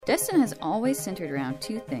Destin has always centered around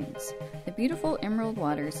two things, the beautiful emerald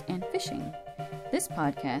waters and fishing. This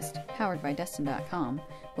podcast, powered by Destin.com,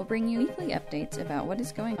 will bring you weekly updates about what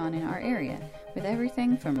is going on in our area, with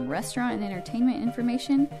everything from restaurant and entertainment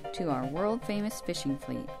information to our world-famous fishing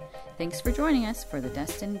fleet. Thanks for joining us for the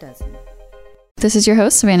Destin Dozen. This is your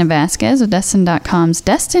host, Savannah Vasquez of Destin.com's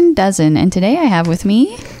Destin Dozen, and today I have with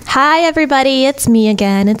me... Hi, everybody. It's me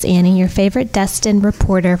again. It's Annie, your favorite Destin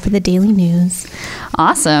reporter for the Daily News.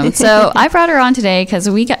 Awesome. So I brought her on today because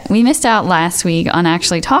we missed out last week on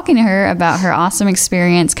actually talking to her about her awesome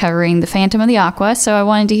experience covering the Phantom of the Aqua, so I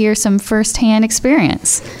wanted to hear some firsthand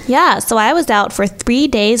experience. Yeah, so I was out for 3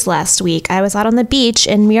 days last week. I was out on the beach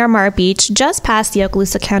in Miramar Beach, just past the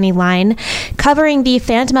Okaloosa County line, covering the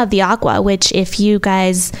Phantom of the Aqua, which if you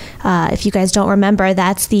guys don't remember,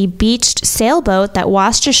 that's the beached sailboat that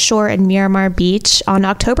washed ashore in Miramar Beach on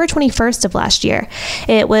October 21st of last year.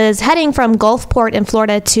 It was heading from Gulfport in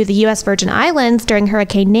Florida to the U.S. Virgin Islands during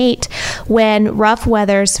Hurricane Nate when rough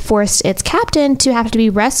weathers forced its captain to have to be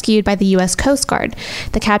rescued by the U.S. Coast Guard.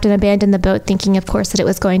 The captain abandoned the boat thinking, of course, that it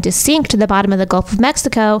was going to sink to the bottom of the Gulf of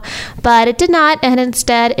Mexico, but it did not, and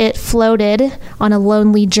instead it floated on a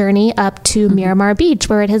lonely journey up to Miramar Beach,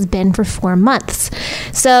 where it has been for 4 months.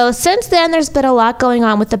 So since then, there's been a lot going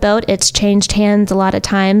on with the boat. It's changed hands a lot of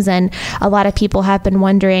times, and a lot of people have been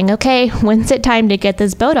wondering, okay, when's it time to get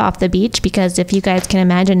this boat off the beach? Because if you guys can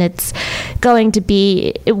imagine, it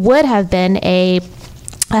would have been a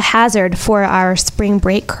hazard for our spring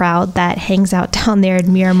break crowd that hangs out down there at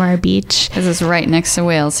Miramar Beach. Because it's right next to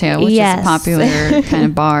Whales Hill, which is a popular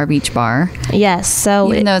kind of beach bar. Yes.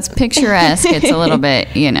 So even though it's picturesque, it's a little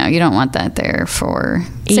bit, you don't want that there for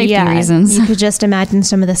safety reasons. You could just imagine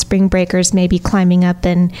some of the spring breakers maybe climbing up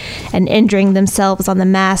and injuring themselves on the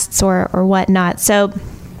masts or whatnot.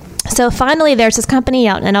 So finally, there's this company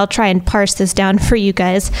out, and I'll try and parse this down for you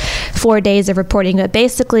guys. 4 days of reporting, but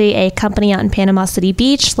basically a company out in Panama City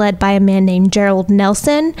Beach led by a man named Gerald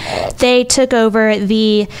Nelson. They took over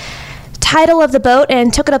the title of the boat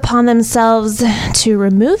and took it upon themselves to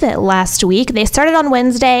remove it last week. They started on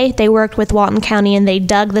Wednesday. They worked with Walton County and they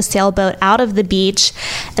dug the sailboat out of the beach,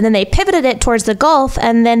 and then they pivoted it towards the Gulf,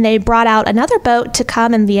 and then they brought out another boat to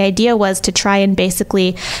come, and the idea was to try and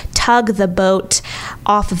basically tug the boat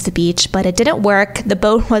off of the beach, but it didn't work. The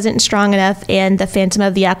boat wasn't strong enough, and the Phantom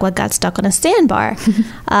of the Aqua got stuck on a sandbar.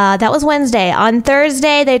 That was Wednesday. On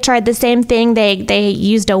Thursday, they tried the same thing. They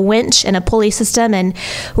used a winch and a pulley system and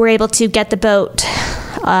were able to get the boat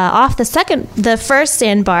off the first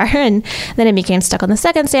sandbar, and then it became stuck on the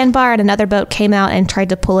second sandbar, and another boat came out and tried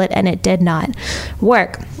to pull it, and it did not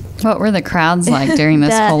work. What were the crowds like during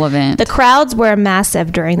this whole event? The crowds were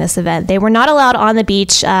massive during this event. They were not allowed on the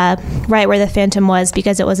beach right where the Phantom was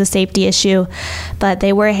because it was a safety issue, but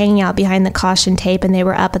they were hanging out behind the caution tape, and they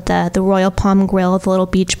were up at the Royal Palm Grill, the little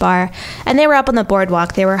beach bar, and they were up on the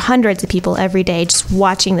boardwalk. There were hundreds of people every day just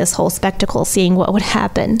watching this whole spectacle, seeing what would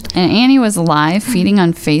happen. And Annie was live feeding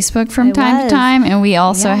on Facebook from time to time, and we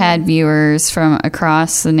also had viewers from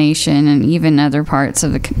across the nation and even other parts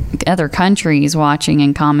of the other countries watching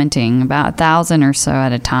and commenting. About 1,000 or so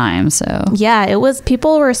at a time. So yeah,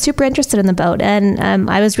 people were super interested in the boat, and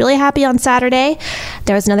I was really happy on Saturday.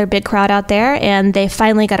 There was another big crowd out there, and they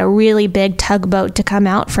finally got a really big tugboat to come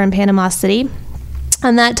out from Panama City.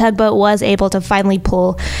 And that tugboat was able to finally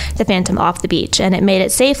pull the Phantom off the beach, and it made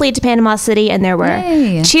it safely to Panama City, and there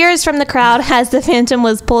were cheers from the crowd as the Phantom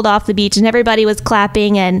was pulled off the beach, and everybody was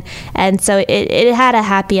clapping, and so it had a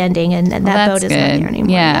happy ending, and that boat is not there anymore.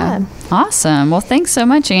 Yeah. Awesome. Well, thanks so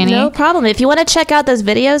much, Annie. No problem. If you want to check out those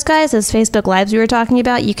videos, guys, those Facebook Lives we were talking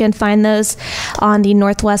about, you can find those on the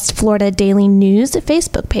Northwest Florida Daily News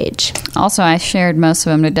Facebook page. Also, I shared most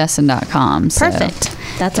of them to Destin.com. So perfect.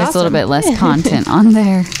 That's there's awesome. A little bit less content on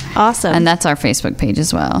there. Awesome. And that's our Facebook page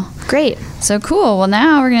as well. Great. So cool. Well,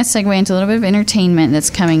 now we're going to segue into a little bit of entertainment that's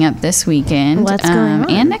coming up this weekend. What's going on?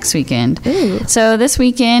 And next weekend. Ooh. So this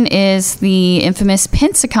weekend is the infamous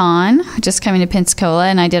Pensacon, just coming to Pensacola,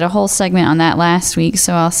 and I did a whole segment on that last week,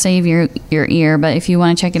 so I'll save your ear. But if you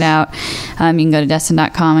want to check it out, you can go to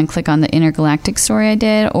Destin.com and click on the intergalactic story I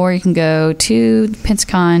did, or you can go to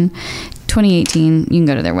Pensacon 2018. You can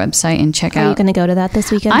go to their website and check out. Are you going to go to that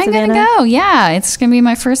this weekend, I'm going to go, yeah. It's going to be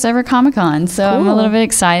my first ever Comic-Con, so cool. I'm a little bit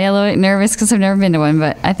excited, a little bit nervous because I've never been to one,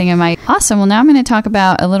 but I think I might. Awesome. Well, now I'm going to talk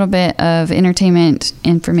about a little bit of entertainment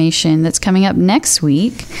information that's coming up next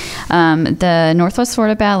week. The Northwest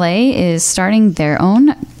Florida Ballet is starting their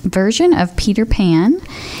own version of Peter Pan.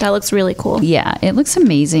 That looks really cool. Yeah, it looks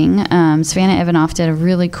amazing. Savannah Evanoff did a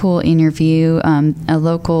really cool interview. A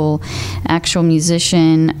local actual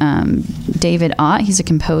musician, David Ott, he's a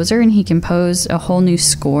composer, and he composed a whole new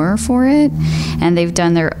score for it. And they've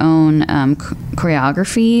done their own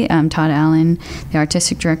choreography. Todd Allen, the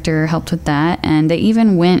artistic director, helped with that. And they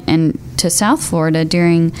even went to South Florida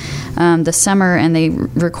during the summer, and they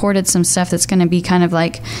recorded some stuff that's going to be kind of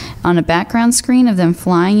like on a background screen of them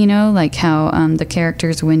flying, you know, like how the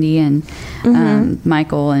characters Wendy and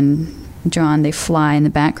Michael and John, they fly in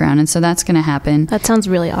the background, and so that's going to happen. That sounds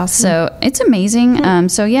really awesome. So it's amazing.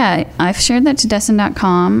 So yeah, I've shared that to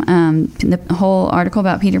Destin.com, the whole article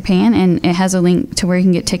about Peter Pan, and it has a link to where you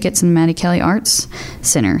can get tickets in the Maddie Kelly Arts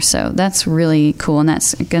Center. So that's really cool, and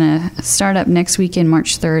that's going to start up next weekend,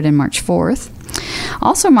 March 3rd and March 4th.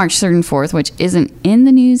 Also March 3rd and 4th, which isn't in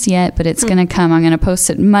the news yet, but it's going to come. I'm going to post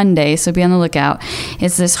it Monday, so be on the lookout.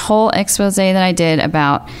 It's this whole expose that I did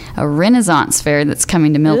about a Renaissance fair that's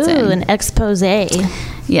coming to Milton. Ooh, an expose.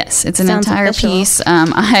 Yes, it's an Sounds entire official. piece.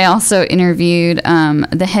 I also interviewed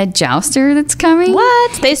the head jouster that's coming.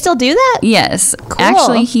 What? They still do that? Yes. Cool.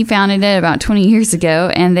 Actually, he founded it about 20 years ago,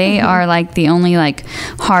 and they are like the only like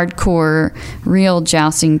hardcore real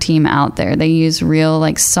jousting team out there. They use real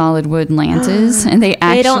like solid wood lances, and they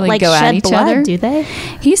actually don't, like, go at shed each blood, other. do they?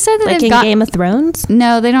 He said that Like they've in got Game of Thrones?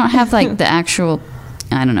 No, they don't have like the actual,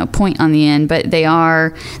 I don't know, point on the end, but they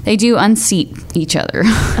do unseat each other.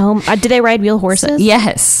 Do they ride real horses?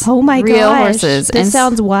 Yes. Oh my real gosh. horses. This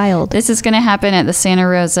sounds wild. This is going to happen at the Santa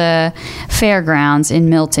Rosa Fairgrounds in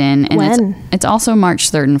Milton. And When? It's also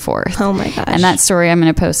March 3rd and 4th. Oh my gosh. And that story, I'm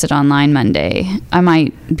going to post it online Monday. I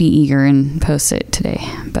might be eager and post it today,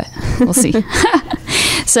 but we'll see.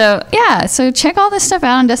 So check all this stuff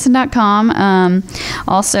out on Destin.com.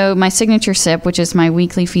 Also, my signature sip, which is my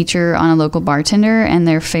weekly feature on a local bartender and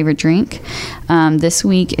their favorite drink. This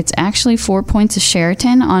week, it's actually 4 Points of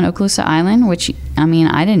Sheraton on Okaloosa Island, which, I mean,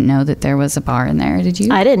 I didn't know that there was a bar in there. Did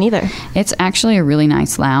you? I didn't either. It's actually a really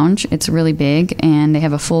nice lounge. It's really big, and they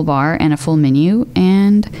have a full bar and a full menu.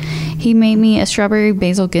 And he made me a strawberry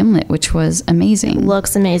basil gimlet, which was amazing.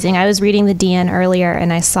 Looks amazing. I was reading the DN earlier,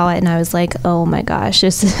 and I saw it, and I was like, oh my gosh,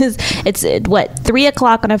 it's 3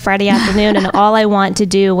 o'clock on a Friday afternoon, and all I want to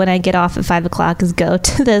do when I get off at 5 o'clock is go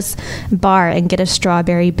to this bar and get a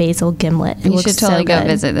strawberry basil gimlet. You should totally go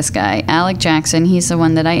visit this guy, Alec Jackson. He's the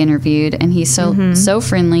one that I interviewed, and he's so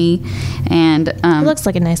friendly, and he looks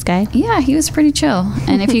like a nice guy. Yeah, he was pretty chill.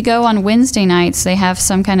 And if you go on Wednesday nights, they have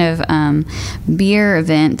some kind of beer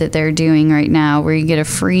event that they're doing right now, where you get a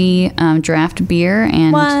free draft beer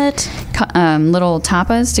and little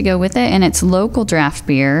tapas to go with it, and it's local draft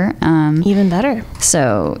beer. Even better.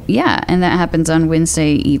 So yeah, and that happens on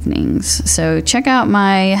Wednesday evenings. So check out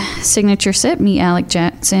my signature sip, meet Alec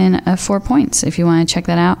Jackson, 4 Points, if you want to check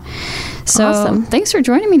that out. So awesome. Thanks for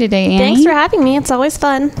joining me today, Annie. Thanks for having me. It's always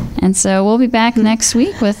fun. And so we'll be back next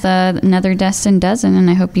week with another Destin Dozen, and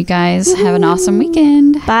I hope you guys have an awesome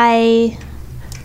weekend. Bye.